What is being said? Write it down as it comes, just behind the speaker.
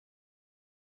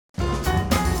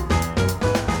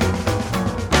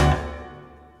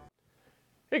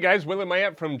Hey guys, Willie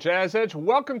Mayette from Jazz Edge.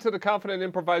 Welcome to the Confident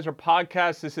Improviser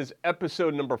podcast. This is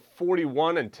episode number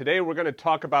 41, and today we're going to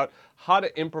talk about how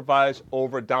to improvise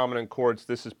over dominant chords.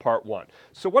 This is part one.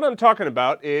 So what I'm talking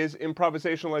about is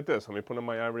improvisation like this. Let me put on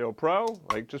my iReal Pro,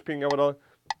 like just being able to...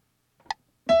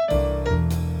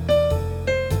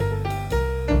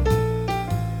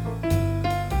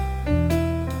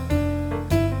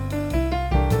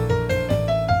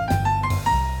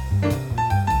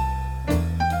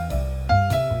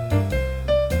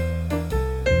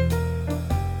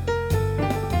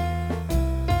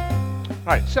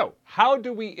 All right, so how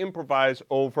do we improvise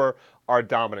over our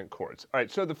dominant chords? All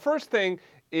right, so the first thing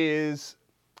is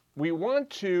we want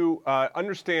to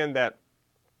understand that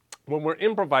when we're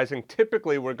improvising,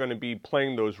 typically we're going to be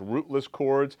playing those rootless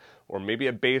chords or maybe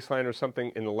a bass line or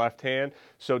something in the left hand.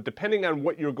 So depending on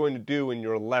what you're going to do in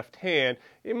your left hand,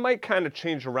 it might kind of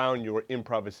change around your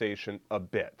improvisation a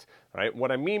bit. Right?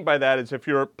 What I mean by that is if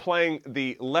you're playing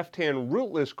the left hand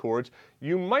rootless chords,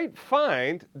 you might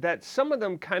find that some of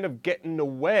them kind of get in the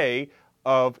way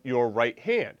of your right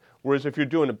hand. Whereas if you're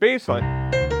doing a bass line,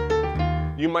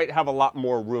 you might have a lot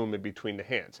more room in between the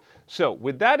hands. So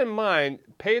with that in mind,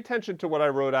 pay attention to what I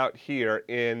wrote out here,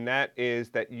 and that is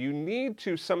that you need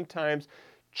to sometimes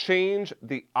change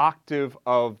the octave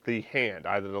of the hand,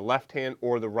 either the left hand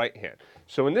or the right hand.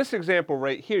 So in this example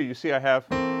right here, you see I have...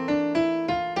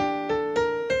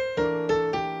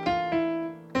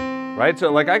 Right,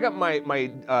 so like I got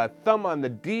my thumb on the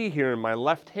D here in my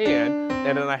left hand,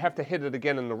 and then I have to hit it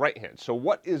again in the right hand. So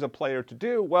what is a player to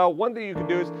do? Well, one thing you can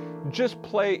do is just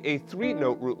play a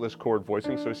 3-note rootless chord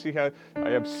voicing. So see how I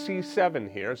have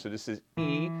C7 here. So this is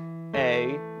E,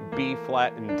 A, B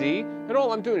flat, and D. And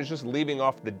all I'm doing is just leaving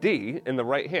off the D in the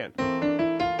right hand.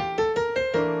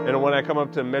 And when I come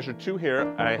up to measure 2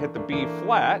 here, I hit the B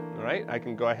flat, right? I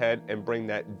can go ahead and bring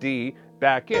that D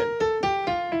back in.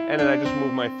 And then I just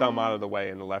move my thumb out of the way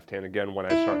in the left hand again when I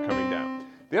start coming down.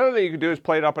 The other thing you can do is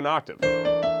play it up an octave.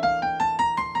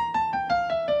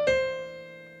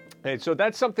 And so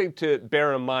that's something to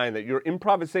bear in mind, that your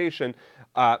improvisation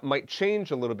might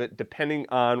change a little bit depending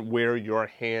on where your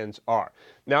hands are.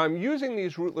 Now, I'm using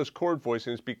these rootless chord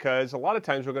voicings because a lot of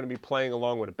times we're going to be playing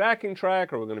along with a backing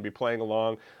track, or we're going to be playing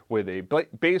along with a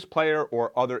bass player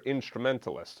or other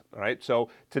instrumentalist. All right, so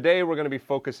today we're going to be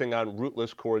focusing on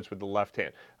rootless chords with the left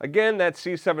hand. Again, that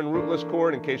C7 rootless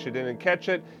chord, in case you didn't catch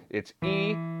it, it's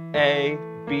E, A,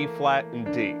 B flat,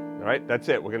 and D. All right, that's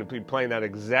it. We're going to be playing that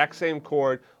exact same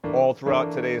chord all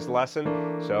throughout today's lesson.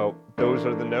 So those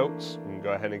are the notes. You can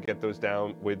go ahead and get those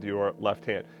down with your left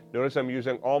hand. Notice I'm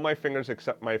using all my fingers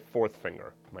except my fourth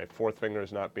finger. My fourth finger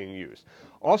is not being used.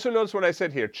 Also notice what I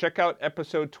said here. Check out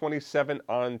episode 27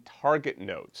 on target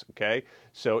notes, okay?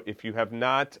 So if you have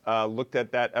not looked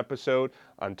at that episode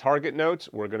on target notes,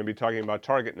 we're going to be talking about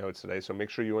target notes today, so make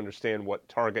sure you understand what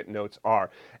target notes are.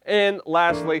 And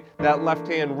lastly, that left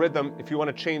hand rhythm, if you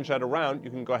want to change that around, you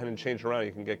can go ahead and change it around.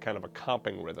 You can get kind of a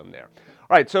comping rhythm there.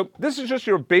 All right, so this is just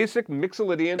your basic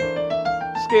Mixolydian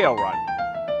scale run.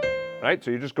 Right,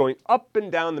 so you're just going up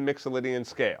and down the Mixolydian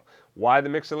scale. Why the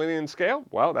Mixolydian scale?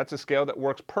 Well, that's a scale that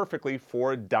works perfectly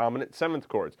for dominant 7th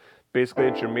chords. Basically,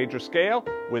 it's your major scale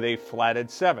with a flatted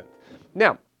 7th.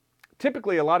 Now,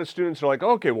 typically a lot of students are like,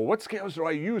 okay, well, what scales do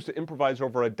I use to improvise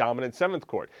over a dominant 7th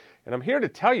chord? And I'm here to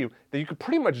tell you that you could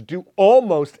pretty much do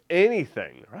almost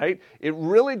anything, right? It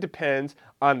really depends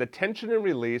on the tension and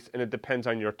release, and it depends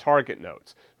on your target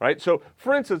notes, right? So,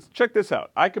 for instance, check this out.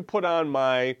 I could put on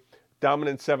my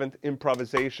dominant 7th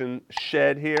improvisation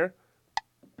shed here.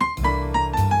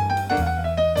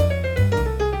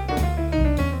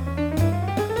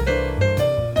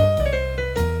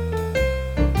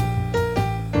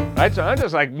 Right, so I'm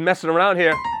just like messing around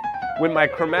here with my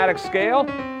chromatic scale.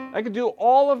 I could do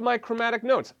all of my chromatic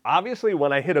notes. Obviously,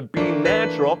 when I hit a B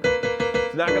natural,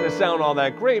 it's not going to sound all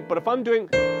that great, but if I'm doing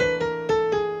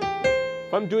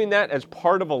that as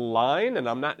part of a line and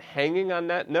I'm not hanging on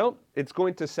that note, it's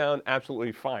going to sound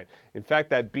absolutely fine. In fact,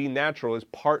 that B natural is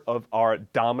part of our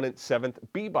dominant 7th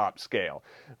bebop scale,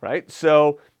 right?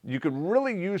 So you could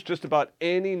really use just about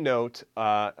any note.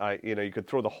 You could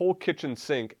throw the whole kitchen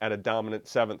sink at a dominant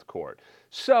 7th chord.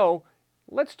 So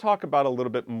let's talk about a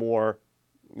little bit more,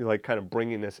 like kind of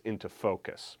bringing this into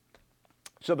focus.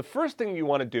 So the first thing you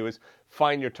want to do is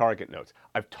find your target notes.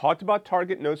 I've talked about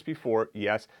target notes before.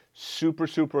 Yes, super,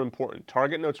 super important.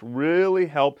 Target notes really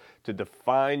help to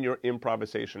define your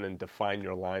improvisation and define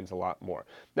your lines a lot more.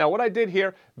 Now, what I did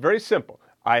here, very simple.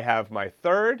 I have my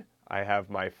 3rd, I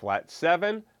have my flat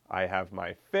 7, I have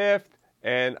my 5th,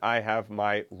 and I have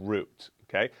my root.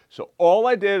 Okay, so all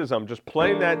I did is I'm just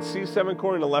playing that C7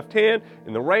 chord in the left hand.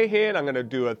 In the right hand, I'm going to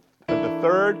do the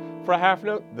third for a half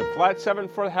note, the flat 7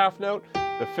 for a half note,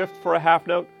 the 5th for a half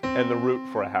note, and the root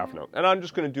for a half note. And I'm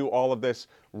just going to do all of this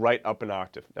right up an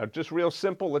octave. Now, just real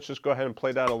simple, let's just go ahead and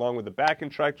play that along with the backing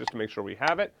track just to make sure we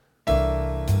have it.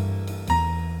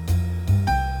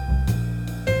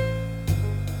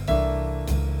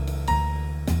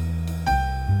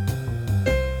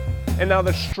 And now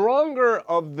the stronger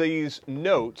of these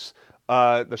notes,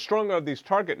 the stronger of these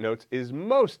target notes is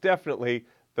most definitely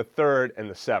the 3rd and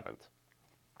the 7th.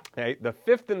 Okay? The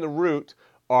 5th and the root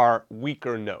are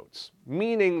weaker notes,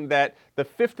 meaning that the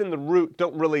 5th and the root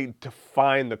don't really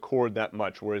define the chord that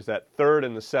much, whereas that 3rd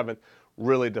and the 7th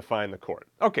really define the chord.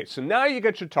 Okay, so now you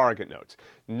get your target notes.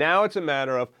 Now it's a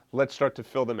matter of, let's start to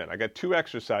fill them in. I got 2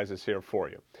 exercises here for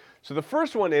you. So the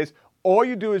first one is, all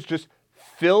you do is just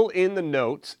fill in the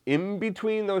notes in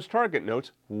between those target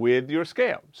notes with your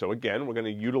scale. So again, we're going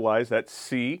to utilize that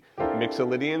C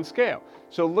Mixolydian scale.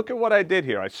 So look at what I did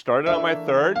here. I started on my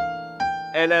 3rd,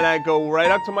 and then I go right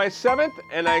up to my 7th,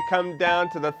 and I come down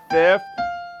to the 5th.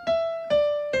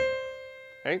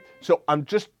 Okay? So I'm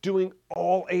just doing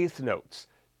all 8th notes.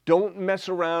 Don't mess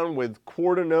around with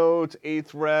quarter notes,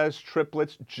 8th res,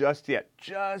 triplets just yet.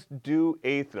 Just do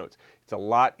 8th notes. It's a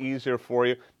lot easier for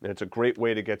you, and it's a great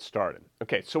way to get started.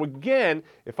 Okay, so again,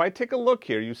 if I take a look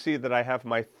here, you see that I have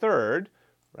my 3rd,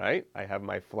 right? I have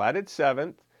my flatted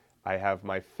 7th, I have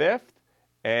my 5th,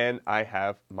 and I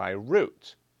have my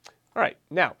root. All right,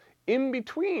 now, in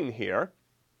between here,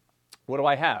 what do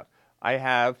I have? I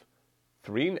have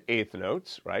 3 8th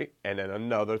notes, right? And then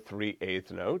another 3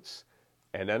 8th notes,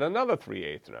 and then another 3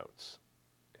 8th notes.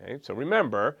 Okay, so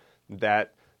remember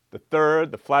that the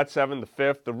 3rd, the flat 7, the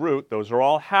 5th, the root, those are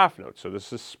all half notes. So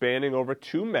this is spanning over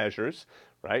 2 measures,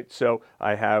 right? So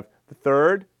I have the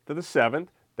 3rd to the 7th,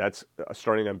 that's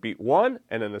starting on beat 1,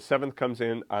 and then the 7th comes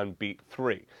in on beat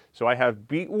 3. So I have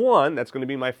beat 1, that's going to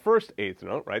be my first 8th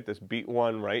note, right? This beat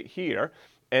 1 right here.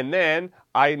 And then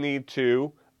I need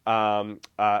to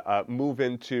move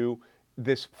into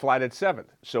this flatted 7th.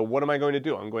 So what am I going to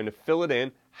do? I'm going to fill it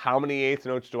in. How many 8th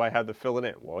notes do I have to fill it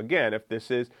in? Well, again, if this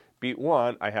is beat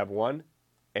 1, I have 1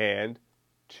 and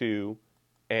 2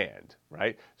 and,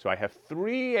 right? So I have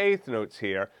 3 8th notes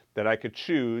here that I could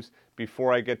choose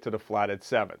before I get to the flatted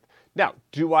 7th. Now,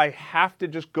 do I have to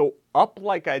just go up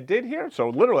like I did here? So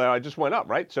literally, I just went up,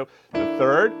 right? So the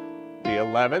 3rd, the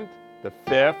 11th, the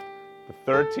 5th,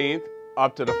 the 13th,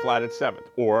 up to the flatted 7th.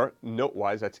 Or,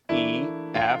 note-wise, that's E,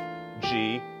 F,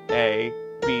 G, A,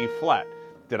 B flat.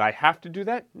 Did I have to do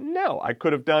that? No, I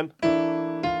could have done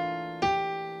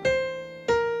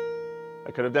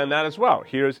that as well.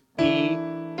 Here's E,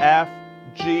 F,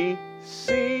 G,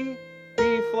 C,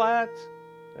 B flat.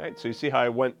 All right, so you see how I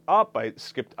went up, I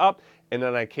skipped up, and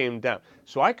then I came down.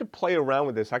 So I could play around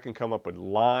with this. I can come up with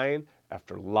line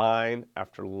after line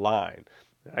after line.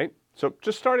 All right, so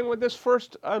just starting with this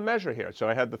first measure here. So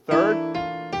I had the 3rd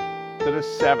to the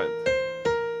 7th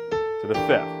to the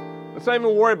 5th. Let's not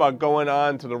even worry about going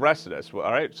on to the rest of this. All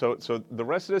right, so the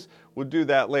rest of this, we'll do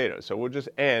that later. So we'll just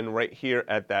end right here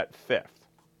at that 5th.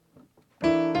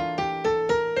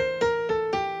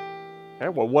 Okay,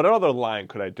 well, what other line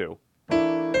could I do?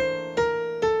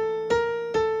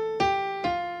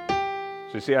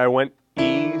 So you see I went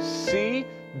E, C,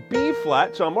 B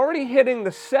flat. So I'm already hitting the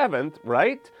 7th,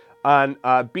 right, on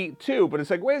beat 2. But it's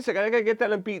like, wait a second, I got to get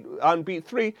that on beat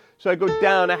 3. So I go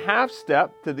down a half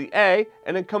step to the A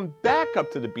and then come back up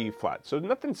to the B flat. So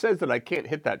nothing says that I can't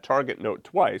hit that target note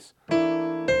twice.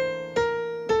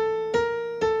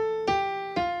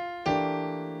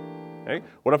 Okay.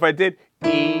 What if I did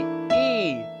E,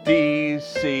 E, D,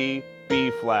 C,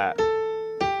 B flat,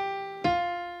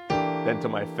 then to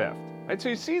my 5th? Right, so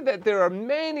you see that there are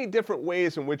many different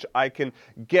ways in which I can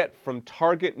get from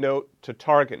target note to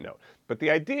target note. But the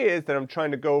idea is that I'm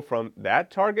trying to go from that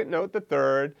target note, the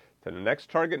 3rd, to the next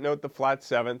target note, the flat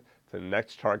 7th, to the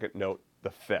next target note, the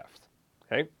 5th.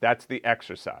 Okay, that's the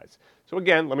exercise. So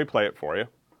again, let me play it for you.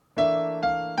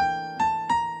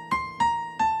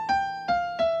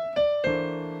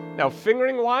 Now,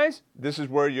 fingering-wise, this is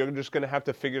where you're just going to have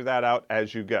to figure that out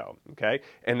as you go, okay?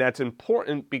 And that's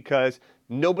important because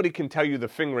nobody can tell you the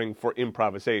fingering for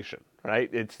improvisation, right?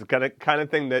 It's the kind of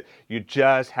thing that you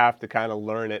just have to kind of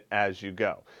learn it as you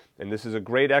go. And this is a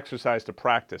great exercise to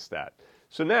practice that.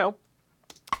 So now,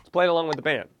 let's play it along with the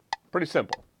band. Pretty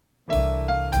simple.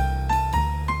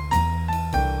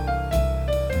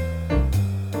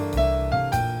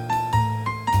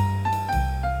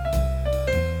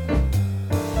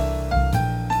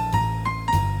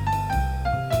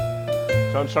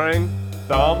 So I'm starting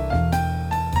thumb.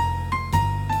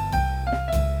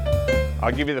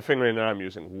 I'll give you the fingering that I'm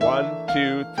using. 1,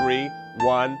 2, 3,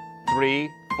 1, 3,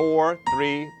 4,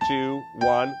 3, 2,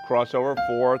 1, crossover,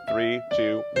 4, 3,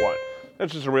 2, 1.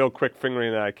 That's just a real quick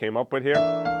fingering that I came up with here.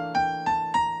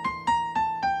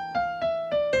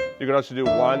 You can also do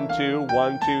 1, 2,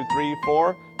 1, 2, 3,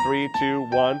 4, 3, 2,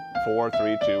 1, 4,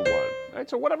 3, 2, 1. All right,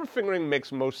 so whatever fingering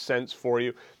makes most sense for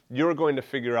you, you're going to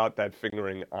figure out that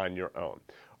fingering on your own. All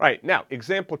right, now,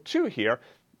 example 2 here.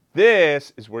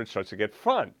 This is where it starts to get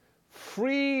fun.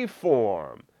 Free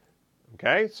form.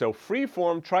 Okay, so free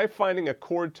form, try finding a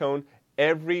chord tone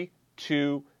every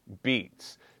 2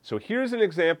 beats. So here's an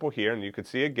example here, and you can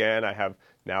see again, I have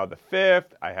now the 5th,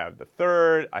 I have the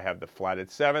 3rd, I have the flatted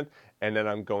 7th, and then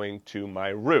I'm going to my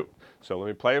root. So let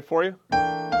me play it for you.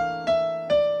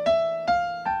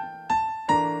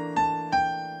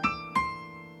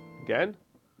 Again.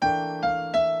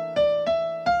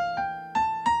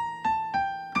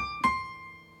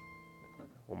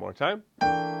 One more time.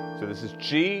 So this is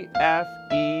G, F,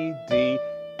 E, D,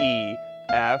 E,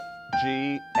 F,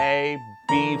 G, A,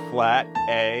 B flat,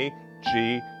 A,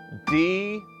 G,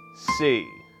 D, C.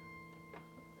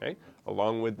 Okay,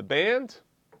 along with the band.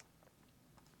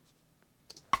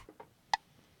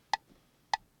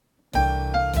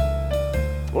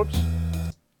 Whoops.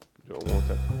 Do it one more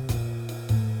time.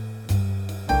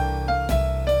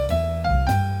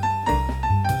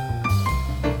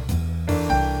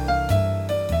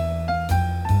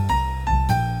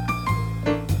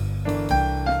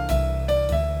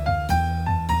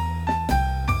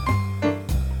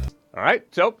 All right,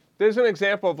 so there's an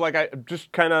example of like I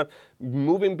just kind of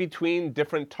moving between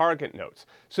different target notes.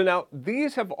 So now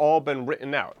these have all been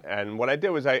written out, and what I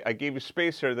did was I gave you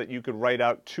space here that you could write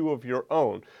out 2 of your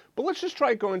own. But let's just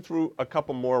try going through a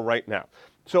couple more right now.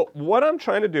 So what I'm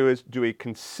trying to do is do a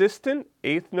consistent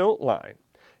 8th note line,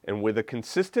 and with a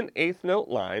consistent 8th note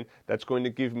line, that's going to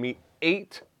give me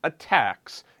 8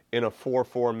 attacks in a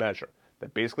 4/4 measure.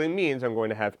 That basically means I'm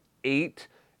going to have 8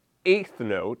 8th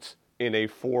notes in a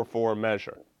 4/4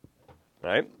 measure,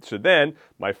 right? So then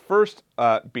my first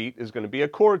beat is going to be a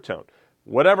chord tone,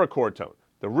 whatever chord tone,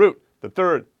 the root, the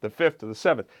 3rd, the 5th, or the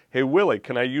 7th. Hey, Willie,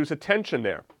 can I use a tension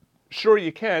there? Sure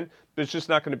you can, but it's just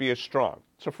not going to be as strong.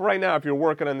 So for right now, if you're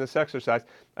working on this exercise,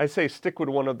 I say stick with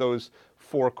one of those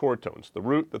 4 chord tones, the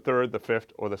root, the 3rd, the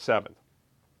 5th, or the 7th.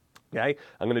 Okay,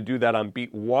 I'm going to do that on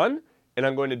beat 1, and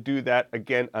I'm going to do that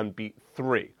again on beat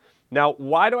 3. Now,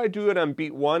 why do I do it on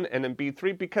beat 1 and then beat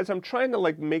 3? Because I'm trying to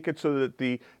like make it so that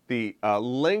the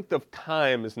length of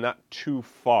time is not too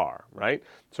far, right?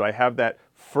 So I have that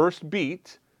first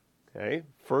beat, okay?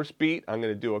 First beat, I'm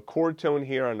going to do a chord tone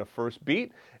here on the first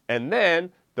beat, and then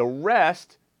the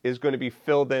rest is going to be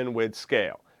filled in with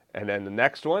scale. And then the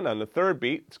next one on the 3rd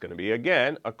beat, it's going to be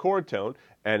again a chord tone,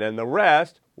 and then the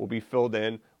rest will be filled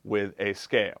in with a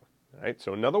scale. Right?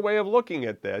 So another way of looking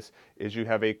at this is you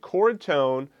have a chord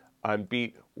tone on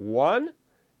beat 1,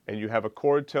 and you have a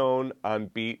chord tone on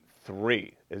beat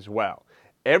 3 as well.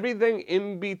 Everything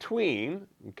in between,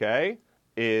 okay,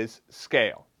 is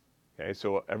scale. Okay,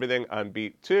 so everything on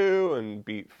beat 2 and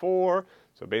beat 4,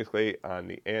 so basically on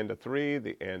the end of 3,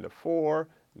 the end of 4,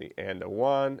 the end of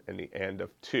 1, and the end of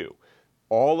 2.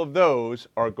 All of those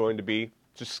are going to be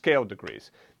just scale degrees.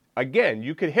 Again,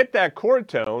 you could hit that chord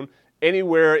tone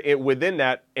anywhere within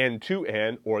that N2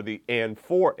 end or the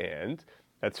N4 end.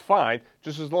 That's fine,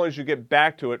 just as long as you get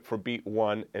back to it for beat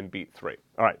 1 and beat 3.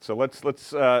 All right, so let's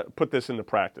put this into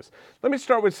practice. Let me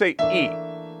start with, say, E.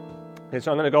 Okay,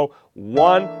 so I'm going to go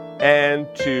 1 and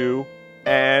 2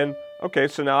 and, okay,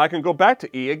 so now I can go back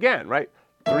to E again, right?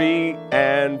 3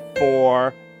 and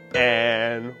 4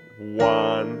 and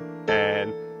 1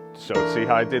 and, so see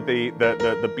how I did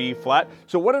the B flat?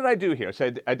 So what did I do here?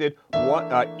 So I did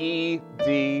E,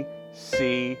 D,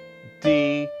 C,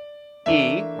 D,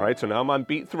 E, all right, so now I'm on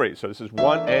beat 3. So this is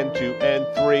 1 and 2 and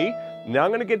 3. Now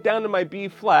I'm going to get down to my B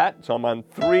flat. So I'm on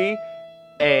 3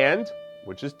 and,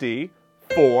 which is D,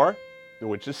 4,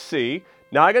 which is C.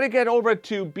 Now I got to get over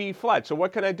to B flat. So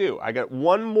what can I do? I got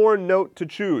one more note to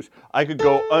choose. I could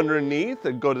go underneath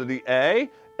and go to the A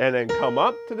and then come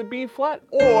up to the B flat,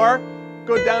 or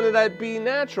go down to that B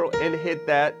natural and hit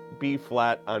that B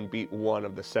flat on beat 1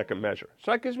 of the 2nd measure.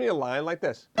 So that gives me a line like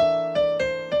this.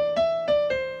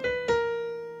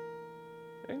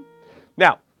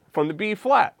 Now, from the B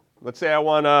flat, let's say I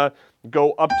want to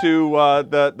go up to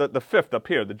the 5th up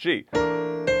here, the G.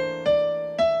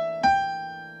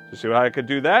 So see how I could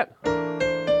do that?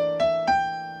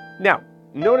 Now,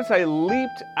 notice I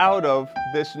leaped out of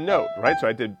this note, right? So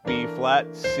I did B flat,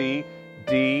 C,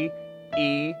 D,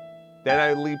 E, then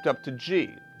I leaped up to G.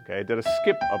 Okay, I did a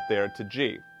skip up there to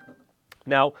G.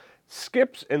 Now,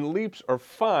 Skips and leaps are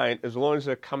fine as long as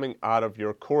they're coming out of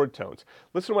your chord tones.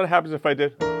 Listen to what happens if I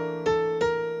did.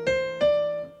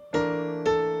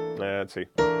 Let's see.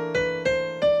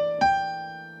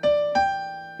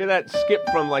 Hear that skip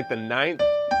from like the 9th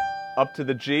up to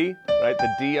the G, right?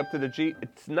 The D up to the G.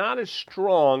 It's not as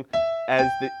strong as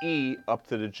the E up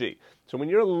to the G. So when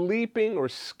you're leaping or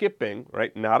skipping,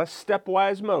 right, not a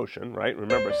stepwise motion, right?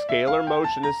 Remember, scalar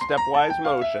motion is stepwise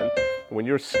motion. When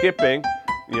you're skipping,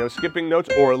 skipping notes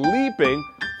or leaping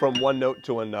from one note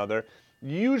to another,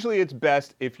 usually it's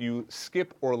best if you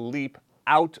skip or leap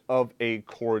out of a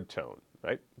chord tone,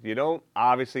 right? You don't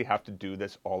obviously have to do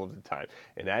this all of the time.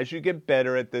 And as you get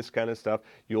better at this kind of stuff,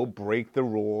 you'll break the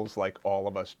rules like all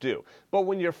of us do. But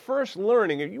when you're first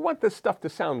learning, you want this stuff to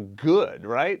sound good,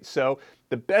 right? So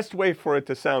the best way for it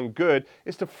to sound good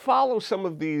is to follow some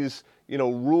of these,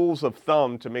 rules of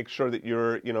thumb to make sure that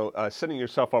you're, setting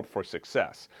yourself up for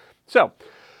success. So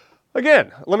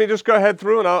again, let me just go ahead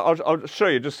through and I'll show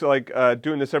you just like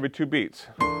doing this every 2 beats.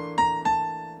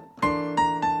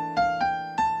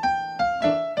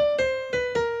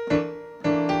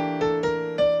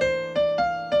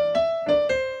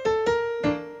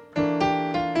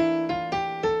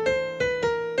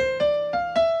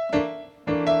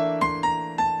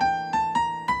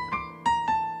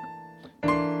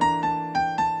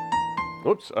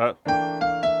 Oops.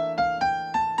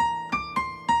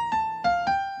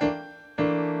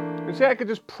 You see, I could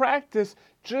just practice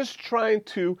just trying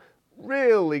to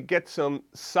really get some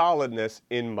solidness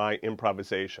in my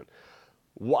improvisation.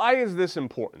 Why is this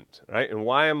important, right? And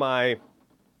why am I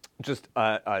just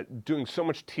doing so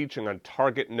much teaching on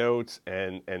target notes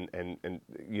and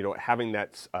having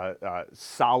that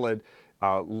solid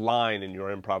line in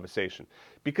your improvisation?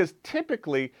 Because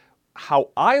typically, how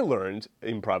I learned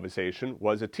improvisation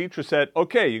was a teacher said,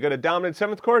 okay, you got a dominant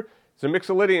 7th chord, it's a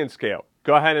Mixolydian scale.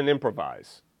 Go ahead and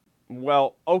improvise.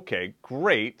 Well, okay,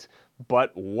 great,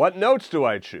 but what notes do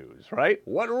I choose, right?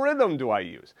 What rhythm do I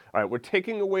use? All right, we're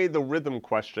taking away the rhythm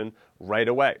question right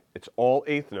away. It's all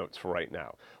 8th notes for right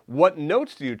now. What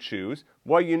notes do you choose?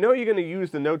 Well, you're going to use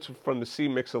the notes from the C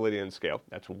Mixolydian scale.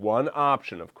 That's one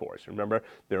option, of course. Remember,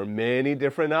 there are many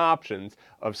different options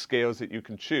of scales that you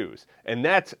can choose, and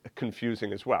that's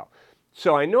confusing as well.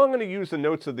 So I know I'm going to use the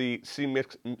notes of the C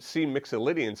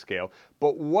Mixolydian scale,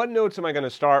 but what notes am I going to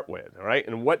start with, all right?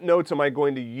 And what notes am I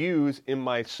going to use in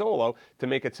my solo to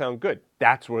make it sound good?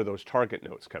 That's where those target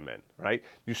notes come in, right?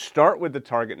 You start with the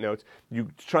target notes, you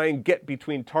try and get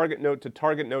between target note to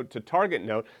target note to target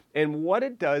note, and what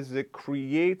it does is it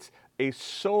creates a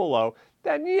solo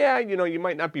that, you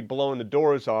might not be blowing the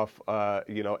doors off,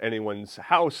 anyone's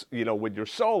house, with your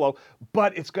solo,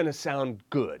 but it's going to sound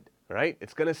good. Right?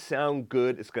 It's going to sound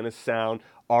good. It's going to sound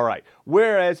all right.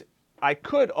 Whereas I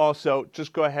could also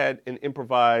just go ahead and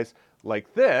improvise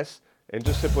like this and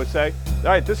just simply say, all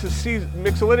right, this is C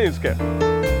Mixolydian scale.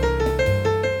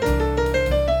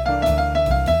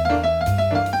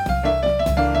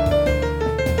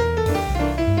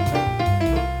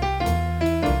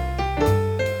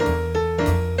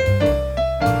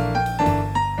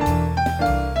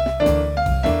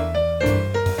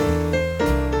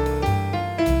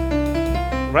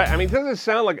 Right? I mean, it doesn't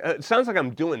sound like, it sounds like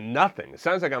I'm doing nothing. It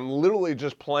sounds like I'm literally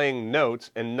just playing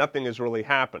notes and nothing is really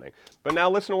happening. But now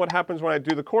listen to what happens when I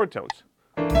do the chord tones.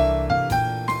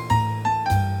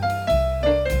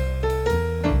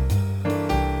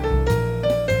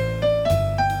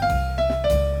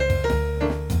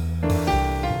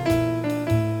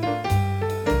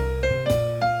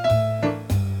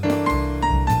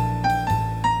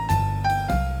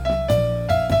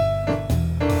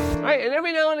 And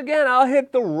every now and again, I'll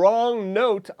hit the wrong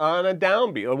note on a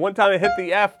downbeat. One time I hit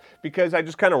the F because I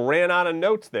just kind of ran out of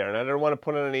notes there, and I didn't want to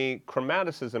put any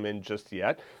chromaticism in just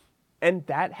yet. And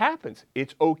that happens.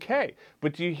 It's okay.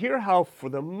 But do you hear how, for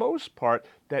the most part,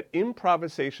 that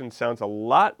improvisation sounds a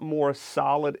lot more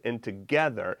solid and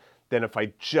together than if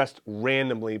I just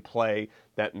randomly play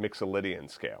that Mixolydian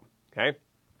scale, okay?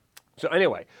 So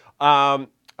anyway, a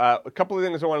couple of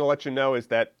things I want to let you know is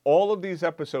that all of these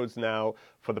episodes now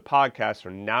for the podcast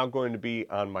are now going to be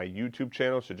on my YouTube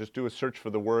channel. So just do a search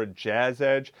for the word Jazz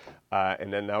Edge,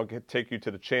 and then I'll take you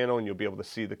to the channel, and you'll be able to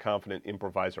see the Confident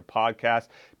Improviser podcast.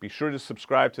 Be sure to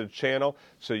subscribe to the channel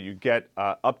so you get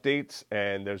updates,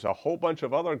 and there's a whole bunch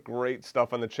of other great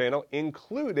stuff on the channel,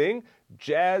 including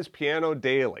Jazz Piano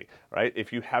Daily, right?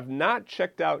 If you have not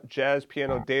checked out Jazz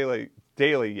Piano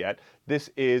Daily yet,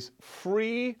 this is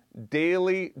free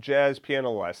daily jazz piano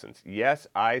lessons. Yes,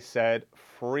 I said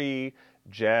free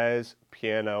jazz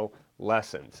piano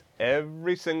lessons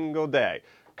every single day,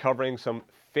 covering some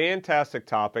fantastic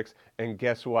topics. And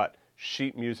guess what?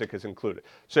 sheet music is included.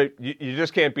 So you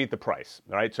just can't beat the price,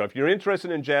 all right? So if you're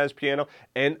interested in jazz piano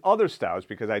and other styles,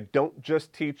 because I don't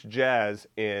just teach jazz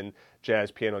in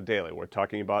Jazz Piano Daily. We're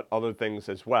talking about other things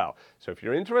as well. So if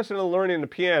you're interested in learning the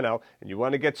piano and you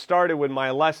want to get started with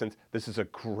my lessons, this is a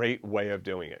great way of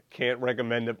doing it. Can't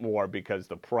recommend it more because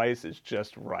the price is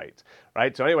just right.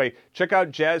 Right? So anyway, check out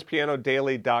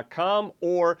jazzpianodaily.com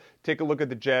or take a look at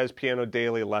the Jazz Piano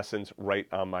Daily lessons right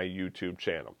on my YouTube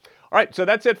channel. All right, so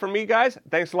that's it for me, guys.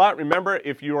 Thanks a lot. Remember,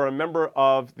 if you are a member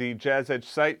of the Jazz Edge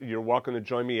site, you're welcome to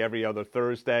join me every other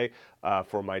Thursday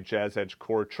for my Jazz Edge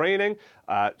core training.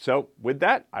 So with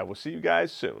that, I will see you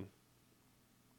guys soon.